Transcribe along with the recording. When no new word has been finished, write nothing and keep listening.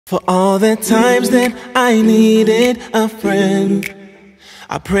For all the times that I needed a friend,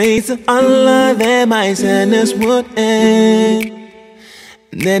 I prayed to Allah that my sadness would end.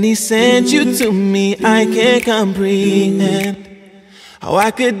 And then He sent you to me, I can't comprehend how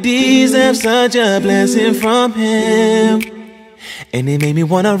I could deserve such a blessing from Him. And it made me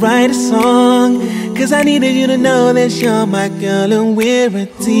wanna write a song, cause I needed you to know that you're my girl and we're a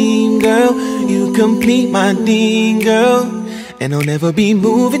team, girl. You complete my dream, girl. And I'll never be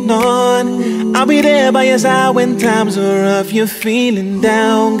moving on. I'll be there by your side when times are rough, you're feeling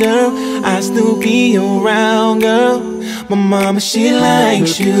down, girl. I'll still be around, girl. My mama, she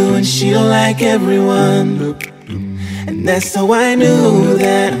likes you and she'll like everyone. And that's how I knew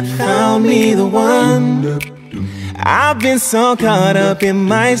that I found me the one. I've been so caught up in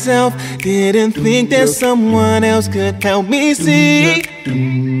myself, didn't think that someone else could help me see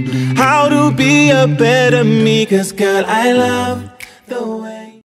how to be a better me. Cause girl, I love the way